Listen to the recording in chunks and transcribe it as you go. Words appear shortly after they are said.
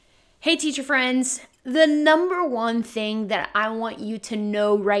Hey teacher friends, the number one thing that I want you to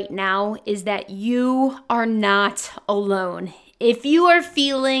know right now is that you are not alone. If you are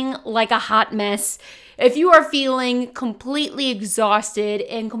feeling like a hot mess, if you are feeling completely exhausted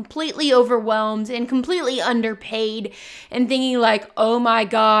and completely overwhelmed and completely underpaid and thinking like, oh my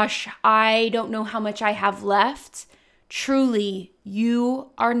gosh, I don't know how much I have left, truly,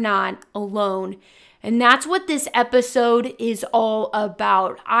 you are not alone. And that's what this episode is all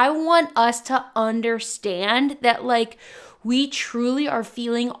about. I want us to understand that we truly are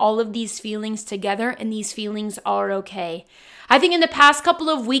feeling all of these feelings together and these feelings are okay. I think in the past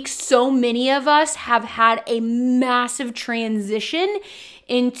couple of weeks, so many of us have had a massive transition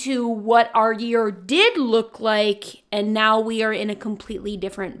into what our year did look like, and now we are in a completely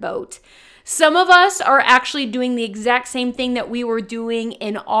different boat. Some of us are actually doing the exact same thing that we were doing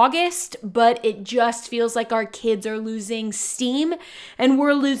in August, but it just feels like our kids are losing steam and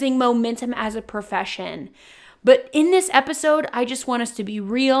we're losing momentum as a profession. But in this episode, I just want us to be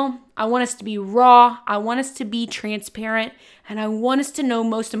real. I want us to be raw. I want us to be transparent. And I want us to know,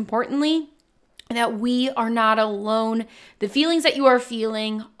 most importantly, that we are not alone. The feelings that you are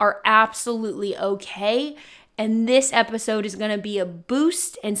feeling are absolutely okay. And this episode is going to be a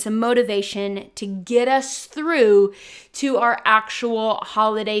boost and some motivation to get us through to our actual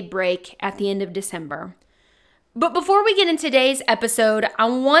holiday break at the end of December. But before we get into today's episode, I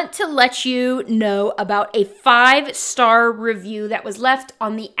want to let you know about a 5-star review that was left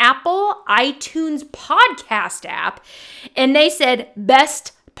on the Apple iTunes podcast app. And they said,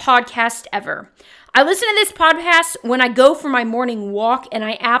 best podcast ever. I listen to this podcast when I go for my morning walk, and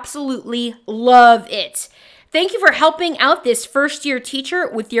I absolutely love it. Thank you for helping out this first-year teacher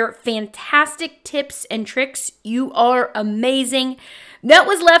with your fantastic tips and tricks. You are amazing. That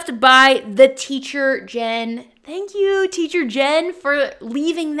was left by the teacher Jen. Thank you, teacher Jen, for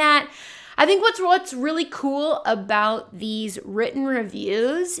leaving that. I think what's really cool about these written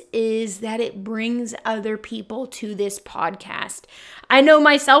reviews is that it brings other people to this podcast. I know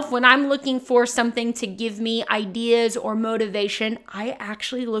myself, when I'm looking for something to give me ideas or motivation, I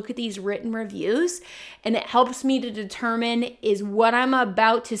actually look at these written reviews, and it helps me to determine, is what I'm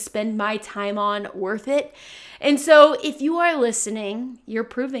about to spend my time on worth it? And so if you are listening, you're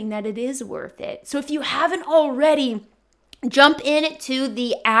proving that it is worth it. So if you haven't already, jump into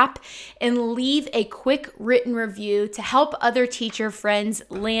the app and leave a quick written review to help other teacher friends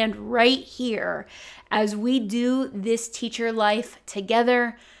land right here as we do this teacher life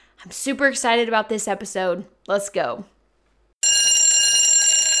together. I'm super excited about this episode. Let's go.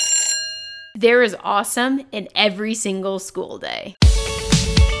 There is awesome in every single school day.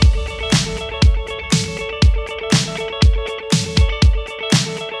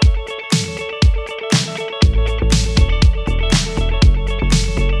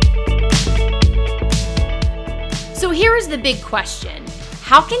 So here is the big question.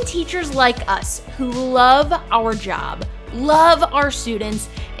 How can teachers like us who love our job, love our students,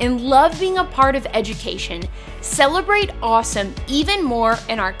 and love being a part of education celebrate awesome even more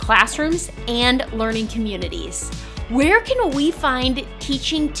in our classrooms and learning communities? Where can we find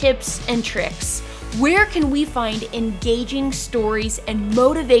teaching tips and tricks? Where can we find engaging stories and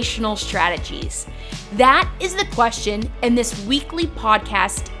motivational strategies? That is the question, and this weekly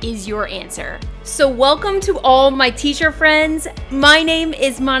podcast is your answer. So welcome to all my teacher friends. My name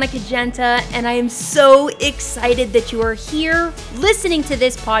is Monica Genta, and I am so excited that you are here listening to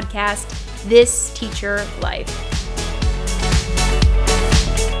this podcast, This Teacher Life.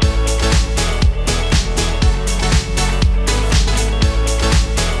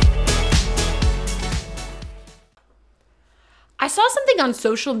 I saw something on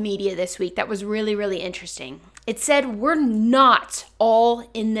social media this week that was really, really interesting. It said we're not all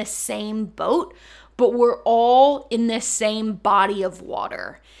in the same boat, but we're all in the same body of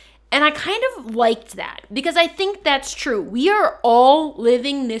water. And I kind of liked that because I think that's true. We are all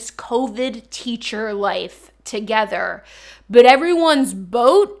living this COVID teacher life together, but everyone's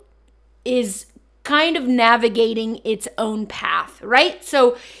boat is kind of navigating its own path, right?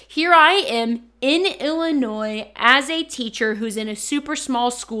 So here I am in Illinois as a teacher who's in a super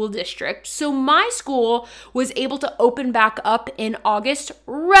small school district. So my school was able to open back up in August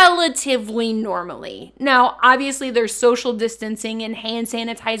relatively normally. Now, obviously there's social distancing and hand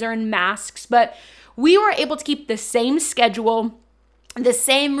sanitizer and masks, but we were able to keep the same schedule, the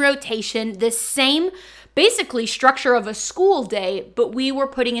same rotation, the same basically structure of a school day, but we were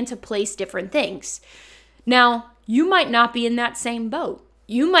putting into place different things. Now, you might not be in that same boat.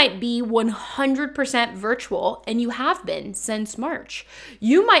 You might be 100% virtual, and you have been since March.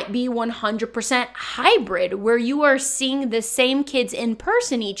 You might be 100% hybrid, where you are seeing the same kids in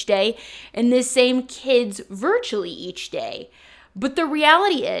person each day and the same kids virtually each day. But the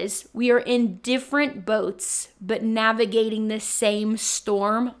reality is, we are in different boats, but navigating the same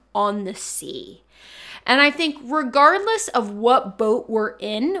storm on the sea. And I think regardless of what boat we're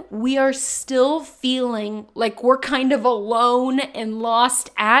in, we are still feeling like we're kind of alone and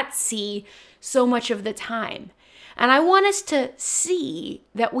lost at sea so much of the time. And I want us to see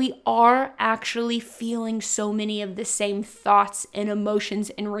that we are actually feeling so many of the same thoughts and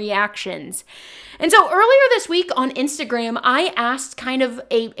emotions and reactions. And so earlier this week on Instagram, I asked kind of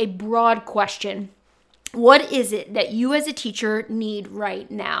a broad question. What is it that you as a teacher need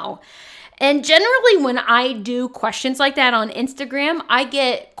right now? And generally when I do questions like that on Instagram, I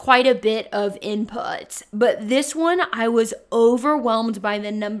get quite a bit of input. But this one, I was overwhelmed by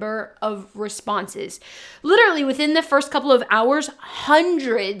the number of responses. Literally within the first couple of hours,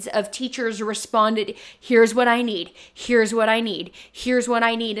 hundreds of teachers responded, here's what I need, here's what I need, here's what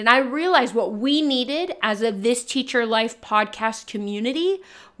I need. And I realized what we needed as a This Teacher Life podcast community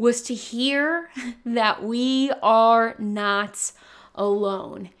was to hear that we are not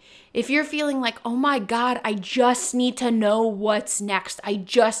alone. If you're feeling like, oh my God, I just need to know what's next. I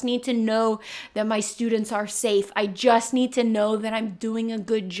just need to know that my students are safe. I just need to know that I'm doing a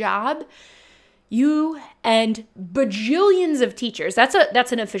good job. You and bajillions of teachers,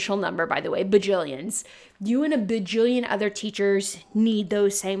 that's an official number, by the way, bajillions. You and a bajillion other teachers need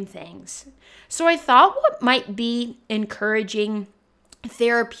those same things. So I thought what might be encouraging,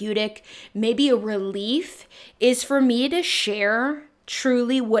 therapeutic, maybe a relief is for me to share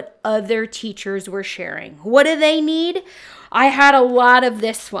truly what other teachers were sharing. What do they need? I had a lot of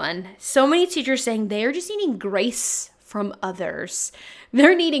this one. So many teachers saying they're just needing grace from others.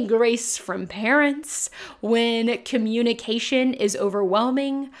 They're needing grace from parents when communication is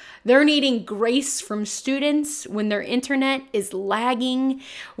overwhelming. They're needing grace from students when their internet is lagging.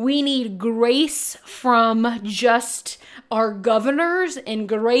 We need grace from just our governors and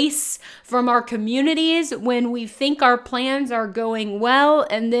grace from our communities when we think our plans are going well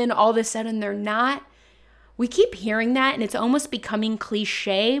and then all of a sudden they're not. We keep hearing that and it's almost becoming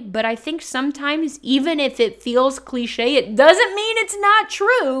cliche, but I think sometimes even if it feels cliche, it doesn't mean it's not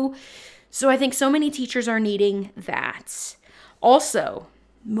true. So I think so many teachers are needing that. Also,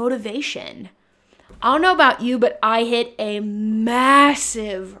 motivation. I don't know about you, but I hit a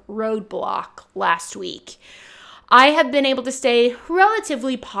massive roadblock last week. I have been able to stay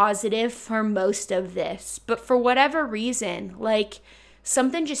relatively positive for most of this, but for whatever reason,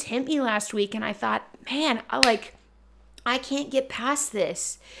 something just hit me last week and I thought, man, I can't get past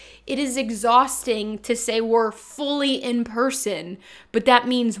this. It is exhausting to say we're fully in person, but that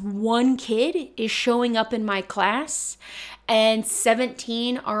means one kid is showing up in my class and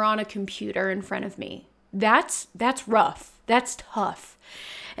 17 are on a computer in front of me. That's rough. That's tough.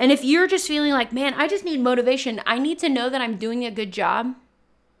 And if you're just feeling like, man, I just need motivation, I need to know that I'm doing a good job.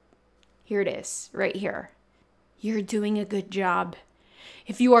 Here it is, right here. You're doing a good job.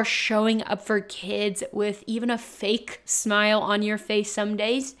 If you are showing up for kids with even a fake smile on your face some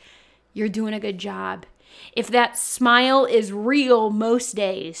days, you're doing a good job. If that smile is real most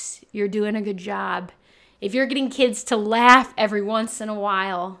days, you're doing a good job. If you're getting kids to laugh every once in a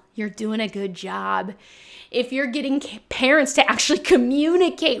while, you're doing a good job. If you're getting parents to actually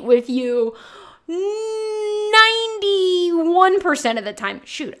communicate with you 91% of the time,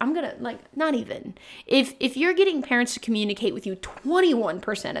 not even. If you're getting parents to communicate with you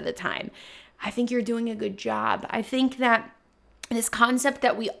 21% of the time, I think you're doing a good job. I think that this concept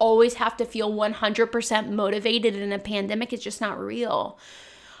that we always have to feel 100% motivated in a pandemic is just not real.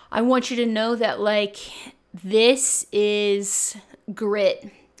 I want you to know that this is grit.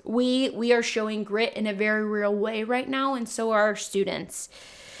 We are showing grit in a very real way right now, and so are our students.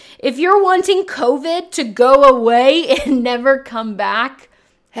 If you're wanting COVID to go away and never come back,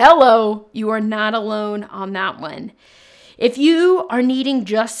 hello, you are not alone on that one. If you are needing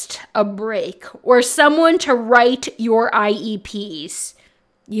just a break or someone to write your IEPs,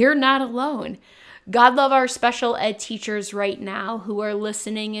 you're not alone. God love our special ed teachers right now who are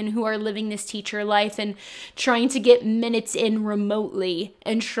listening and who are living this teacher life and trying to get minutes in remotely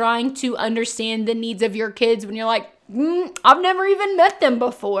and trying to understand the needs of your kids when you're like, I've never even met them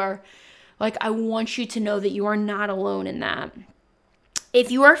before. I want you to know that you are not alone in that.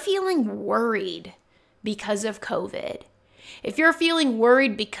 If you are feeling worried because of COVID, if you're feeling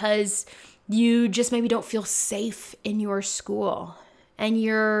worried because you just maybe don't feel safe in your school, and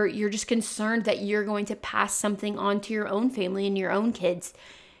you're just concerned that you're going to pass something on to your own family and your own kids,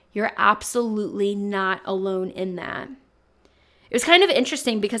 you're absolutely not alone in that. It was kind of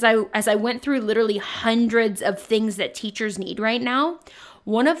interesting because as I went through literally hundreds of things that teachers need right now,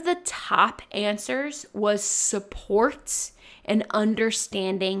 one of the top answers was support and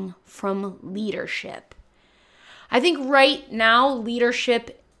understanding from leadership. I think right now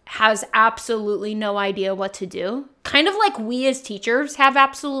leadership has absolutely no idea what to do. Kind of like we as teachers have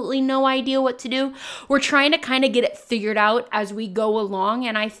absolutely no idea what to do. We're trying to kind of get it figured out as we go along.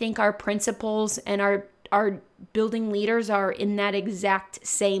 And I think our principals and our building leaders are in that exact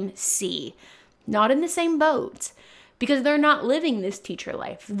same sea, not in the same boat, because they're not living this teacher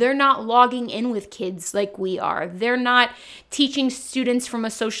life. They're not logging in with kids like we are. They're not teaching students from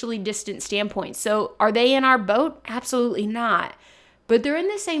a socially distant standpoint. So are they in our boat? Absolutely not. But they're in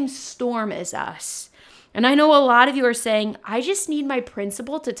the same storm as us. And I know a lot of you are saying, I just need my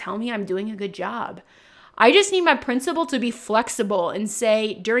principal to tell me I'm doing a good job. I just need my principal to be flexible and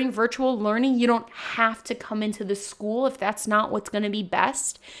say, during virtual learning, you don't have to come into the school if that's not what's going to be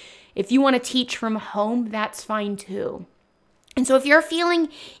best. If you want to teach from home, that's fine too. And so if you're feeling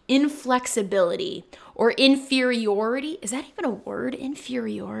inflexibility or inferiority, is that even a word?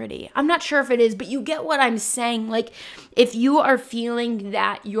 Inferiority. I'm not sure if it is, but you get what I'm saying. Like if you are feeling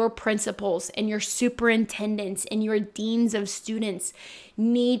that your principals and your superintendents and your deans of students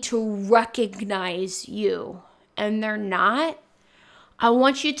need to recognize you and they're not, I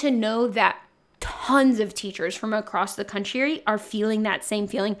want you to know that tons of teachers from across the country are feeling that same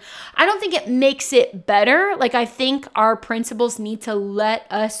feeling. I don't think it makes it better. Like I think our principals need to let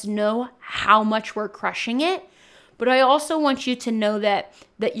us know how much we're crushing it. But I also want you to know that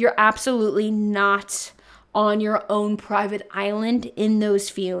you're absolutely not on your own private island in those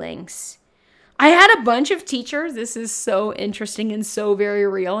feelings. I had a bunch of teachers. This is so interesting and so very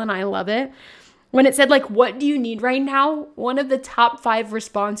real, and I love it. When it said, like, what do you need right now? One of the top 5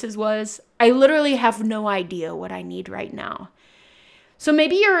 responses was, I literally have no idea what I need right now. So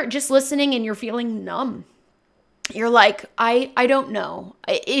maybe you're just listening and you're feeling numb. You're like, I don't know.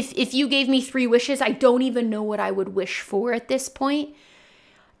 If you gave me 3 wishes, I don't even know what I would wish for at this point.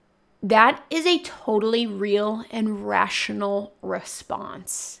 That is a totally real and rational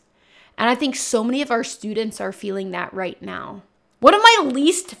response. And I think so many of our students are feeling that right now. One of my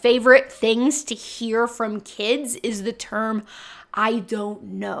least favorite things to hear from kids is the term, I don't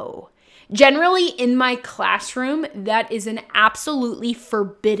know. Generally in my classroom, that is an absolutely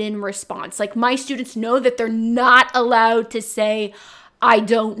forbidden response. Like my students know that they're not allowed to say, I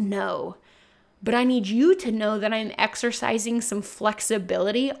don't know. But I need you to know that I'm exercising some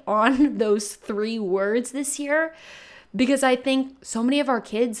flexibility on those 3 words this year, because I think so many of our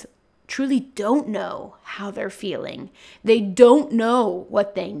kids truly don't know how they're feeling. They don't know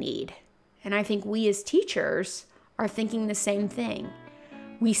what they need. And I think we as teachers are thinking the same thing.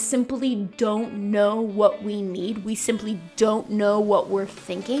 We simply don't know what we need. We simply don't know what we're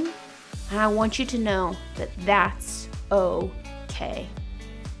thinking. And I want you to know that that's okay.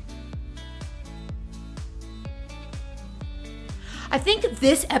 I think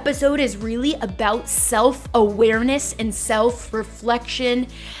this episode is really about self-awareness and self-reflection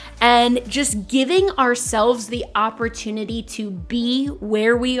and just giving ourselves the opportunity to be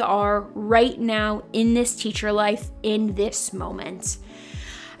where we are right now in this teacher life, in this moment.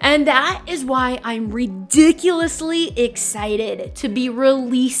 And that is why I'm ridiculously excited to be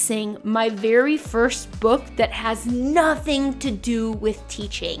releasing my very first book that has nothing to do with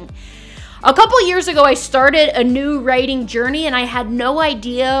teaching. A couple years ago, I started a new writing journey and I had no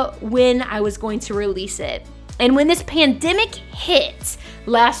idea when I was going to release it. And when this pandemic hit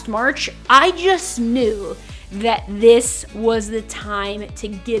last March, I just knew that this was the time to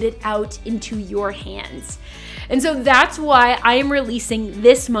get it out into your hands. And so that's why I am releasing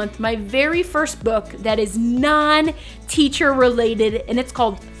this month my very first book that is non-teacher related, and it's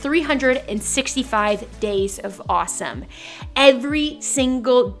called 365 Days of Awesome. Every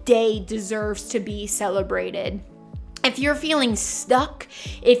single day deserves to be celebrated. If you're feeling stuck,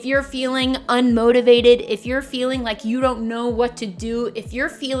 if you're feeling unmotivated, if you're feeling like you don't know what to do, if you're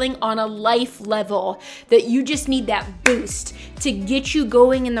feeling on a life level that you just need that boost to get you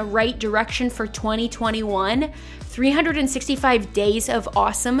going in the right direction for 2021, 365 Days of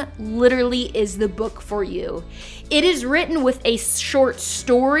Awesome literally is the book for you. It is written with a short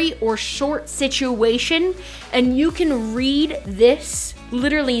story or short situation, and you can read this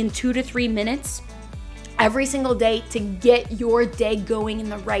literally in 2 to 3 minutes every single day to get your day going in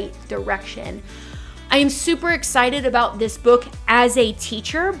the right direction. I am super excited about this book as a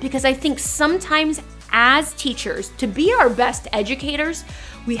teacher because I think sometimes as teachers, to be our best educators,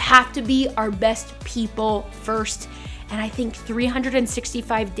 we have to be our best people first. And I think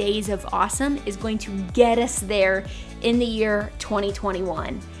 365 days of awesome is going to get us there in the year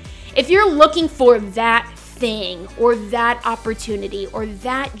 2021. If you're looking for that thing or that opportunity or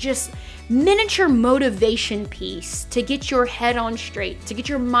that just miniature motivation piece to get your head on straight, to get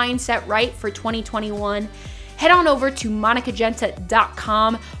your mindset right for 2021, head on over to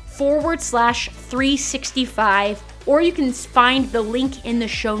monicagenta.com/365, or you can find the link in the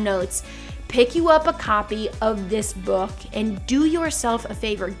show notes. Pick you up a copy of this book and do yourself a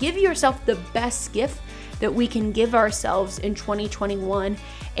favor. Give yourself the best gift that we can give ourselves in 2021,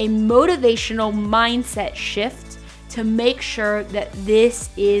 a motivational mindset shift to make sure that this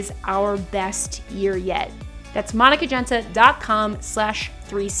is our best year yet. That's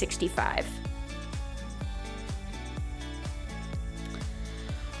monicagenta.com/365.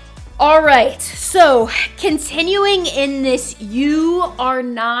 All right, so continuing in this, you are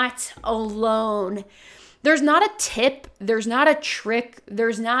not alone. There's not a tip, there's not a trick,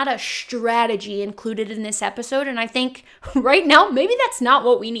 there's not a strategy included in this episode. And I think right now, maybe that's not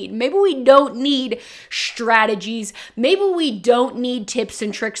what we need. Maybe we don't need strategies. Maybe we don't need tips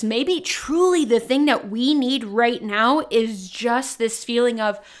and tricks. Maybe truly the thing that we need right now is just this feeling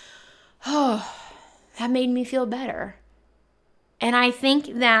of, oh, that made me feel better. And I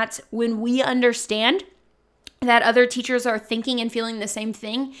think that when we understand that other teachers are thinking and feeling the same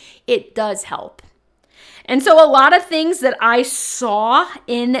thing, it does help. And so a lot of things that I saw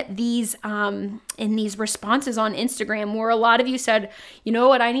in these responses on Instagram where a lot of you said, you know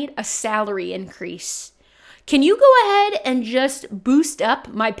what, I need a salary increase. Can you go ahead and just boost up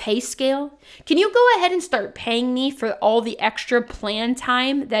my pay scale? Can you go ahead and start paying me for all the extra plan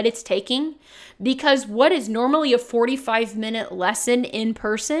time that it's taking? Because what is normally a 45-minute lesson in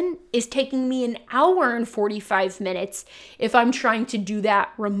person is taking me an hour and 45 minutes if I'm trying to do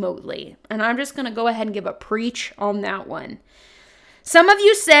that remotely. And I'm just going to go ahead and give a preach on that one. Some of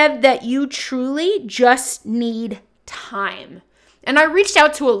you said that you truly just need time. And I reached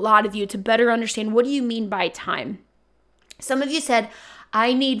out to a lot of you to better understand, what do you mean by time? Some of you said,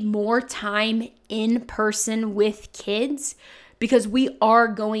 I need more time in person with kids because we are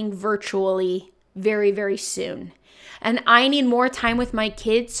going virtually very, very soon. And I need more time with my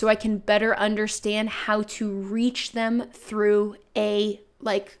kids so I can better understand how to reach them through a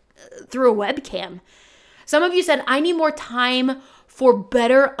webcam. Some of you said, I need more time for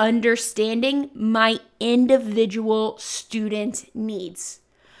better understanding my individual student needs.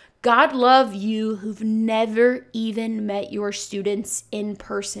 God love you who've never even met your students in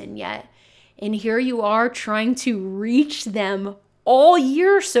person yet. And here you are trying to reach them all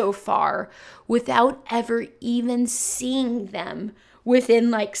year so far without ever even seeing them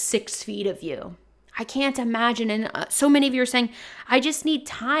within 6 feet of you. I can't imagine. And so many of you are saying, I just need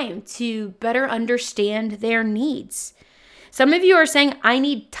time to better understand their needs. Some of you are saying, I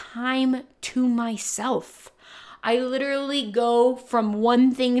need time to myself. I literally go from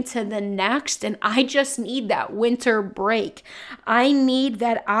one thing to the next, and I just need that winter break. I need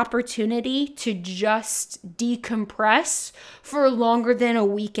that opportunity to just decompress for longer than a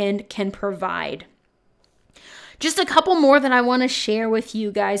weekend can provide. Just a couple more that I want to share with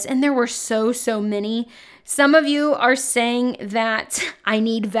you guys, and there were so many. Some of you are saying that I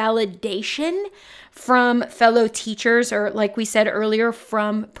need validation from fellow teachers, or like we said earlier,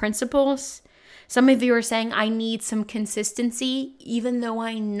 from principals. Some of you are saying I need some consistency, even though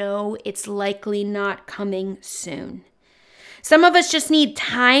I know it's likely not coming soon. Some of us just need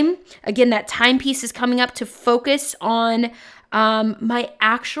time. Again, that time piece is coming up to focus on my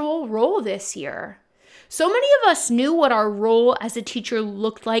actual role this year. So many of us knew what our role as a teacher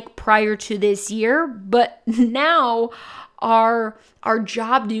looked like prior to this year, but now our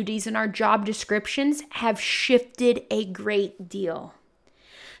job duties and our job descriptions have shifted a great deal.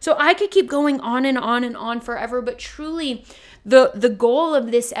 So I could keep going on and on and on forever, but truly the goal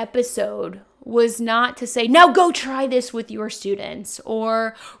of this episode was not to say, now go try this with your students,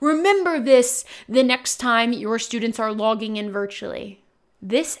 or remember this the next time your students are logging in virtually.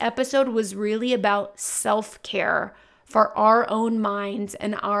 This episode was really about self-care for our own minds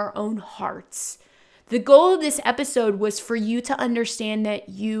and our own hearts. The goal of this episode was for you to understand that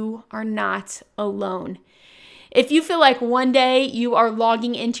you are not alone. If you feel like one day you are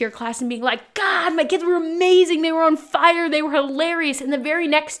logging into your class and being like, God, my kids were amazing, they were on fire, they were hilarious, and the very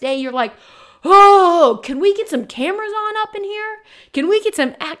next day you're like, oh, can we get some cameras on up in here? Can we get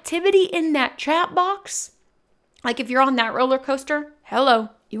some activity in that chat box? Like if you're on that roller coaster, hello,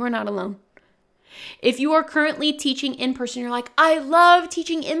 you are not alone. If you are currently teaching in person, you're like, I love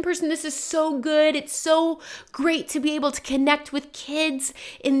teaching in person. This is so good. It's so great to be able to connect with kids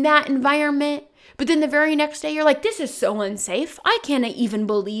in that environment. But then the very next day, you're like, this is so unsafe. I can't even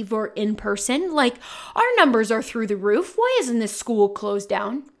believe we're in person. Like, our numbers are through the roof. Why isn't this school closed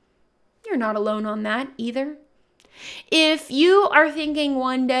down? You're not alone on that either. If you are thinking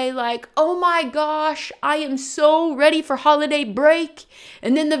one day like, oh my gosh, I am so ready for holiday break.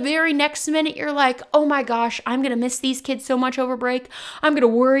 And then the very next minute you're like, oh my gosh, I'm going to miss these kids so much over break. I'm going to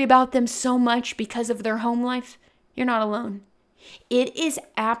worry about them so much because of their home life. You're not alone. It is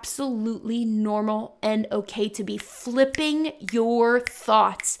absolutely normal and okay to be flipping your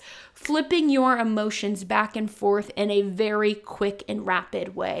thoughts, flipping your emotions back and forth in a very quick and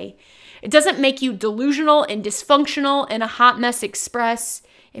rapid way. It doesn't make you delusional and dysfunctional and a hot mess express.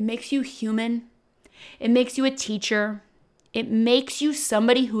 It makes you human. It makes you a teacher. It makes you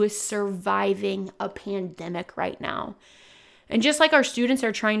somebody who is surviving a pandemic right now. And just like our students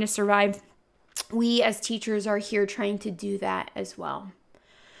are trying to survive, we as teachers are here trying to do that as well.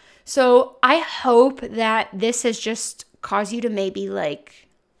 So I hope that this has just caused you to maybe like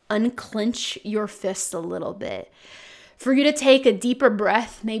unclench your fists a little bit. For you to take a deeper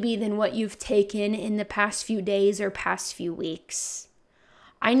breath maybe than what you've taken in the past few days or past few weeks.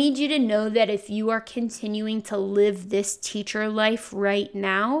 I need you to know that if you are continuing to live this teacher life right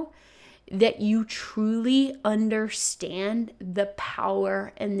now, that you truly understand the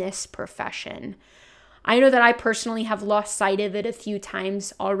power in this profession. I know that I personally have lost sight of it a few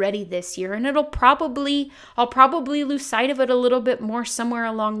times already this year, and I'll probably lose sight of it a little bit more somewhere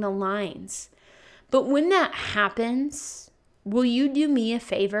along the lines. But when that happens, will you do me a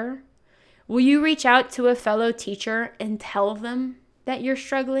favor? Will you reach out to a fellow teacher and tell them that you're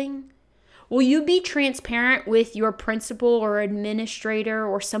struggling? Will you be transparent with your principal or administrator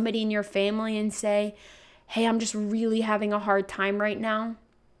or somebody in your family and say, hey, I'm just really having a hard time right now?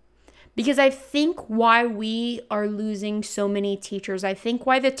 Because I think why we are losing so many teachers, I think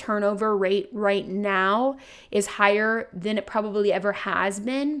why the turnover rate right now is higher than it probably ever has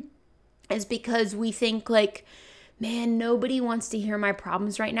been, is because we think like, man, nobody wants to hear my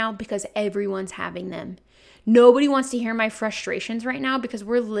problems right now because everyone's having them. Nobody wants to hear my frustrations right now because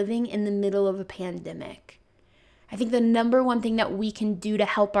we're living in the middle of a pandemic. I think the number one thing that we can do to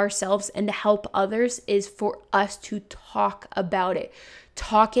help ourselves and to help others is for us to talk about it,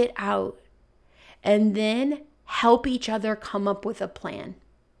 talk it out, and then help each other come up with a plan.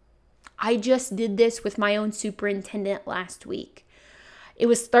 I just did this with my own superintendent last week. It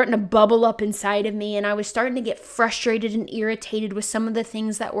was starting to bubble up inside of me, and I was starting to get frustrated and irritated with some of the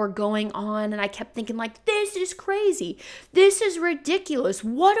things that were going on. And I kept thinking like, this is crazy. This is ridiculous.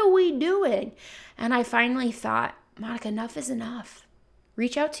 What are we doing? And I finally thought, Monica, enough is enough.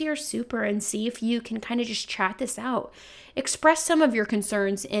 Reach out to your super and see if you can kind of just chat this out. Express some of your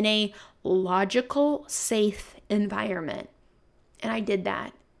concerns in a logical, safe environment. And I did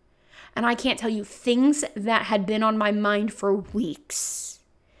that. And I can't tell you, things that had been on my mind for weeks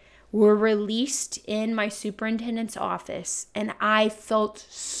were released in my superintendent's office. And I felt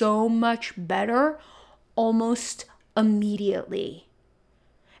so much better almost immediately.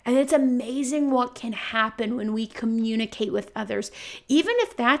 And it's amazing what can happen when we communicate with others. Even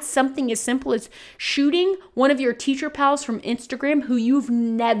if that's something as simple as shooting one of your teacher pals from Instagram who you've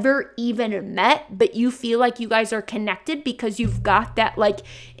never even met, but you feel like you guys are connected because you've got that like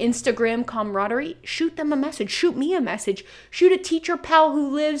Instagram camaraderie. Shoot them a message. Shoot me a message. Shoot a teacher pal who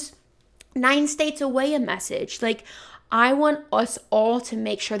lives 9 states away a message. Like, I want us all to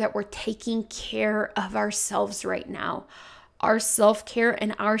make sure that we're taking care of ourselves right now. Our self-care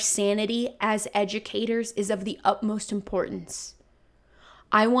and our sanity as educators is of the utmost importance.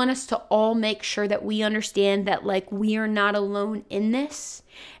 I want us to all make sure that we understand that like we are not alone in this.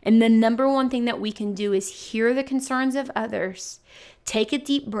 And the number one thing that we can do is hear the concerns of others, take a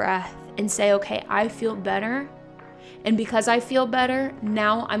deep breath and say, okay, I feel better. And because I feel better,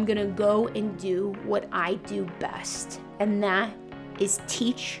 now I'm going to go and do what I do best. And that is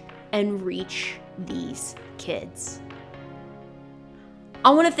teach and reach these kids. I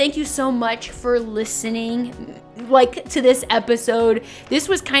want to thank you so much for listening to this episode. This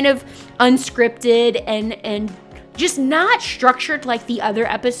was kind of unscripted and just not structured like the other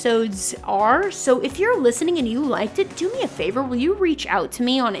episodes are. So if you're listening and you liked it, do me a favor. Will you reach out to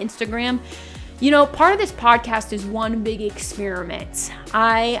me on Instagram? You know, part of this podcast is one big experiment.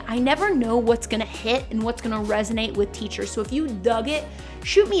 I never know what's going to hit and what's going to resonate with teachers. So if you dug it,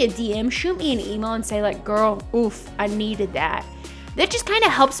 shoot me a DM, shoot me an email and say like, girl, oof, I needed that. That just kind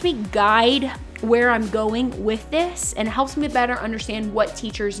of helps me guide where I'm going with this, and it helps me better understand what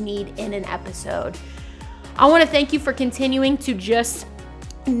teachers need in an episode. I want to thank you for continuing to just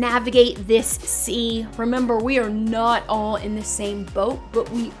navigate this sea. Remember, we are not all in the same boat, but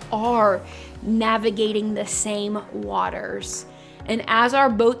we are navigating the same waters. And as our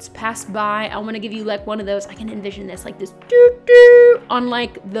boats pass by, I want to give you like one of those, I can envision this, like this doo-doo on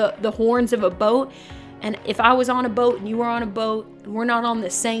like the horns of a boat. And if I was on a boat and you were on a boat, and we're not on the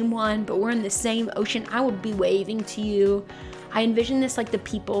same one, but we're in the same ocean, I would be waving to you. I envision this like the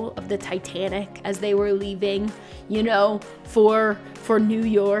people of the Titanic as they were leaving, you know, for New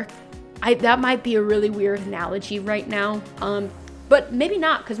York. That might be a really weird analogy right now, but maybe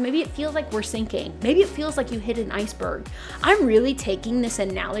not, because maybe it feels like we're sinking. Maybe it feels like you hit an iceberg. I'm really taking this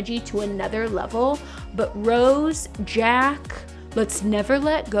analogy to another level, but Rose, Jack, let's never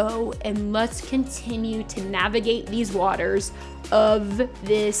let go, and let's continue to navigate these waters of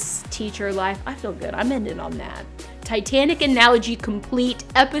this teacher life. I feel good. I'm ending on that. Titanic analogy complete,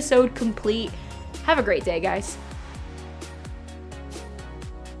 episode complete. Have a great day, guys.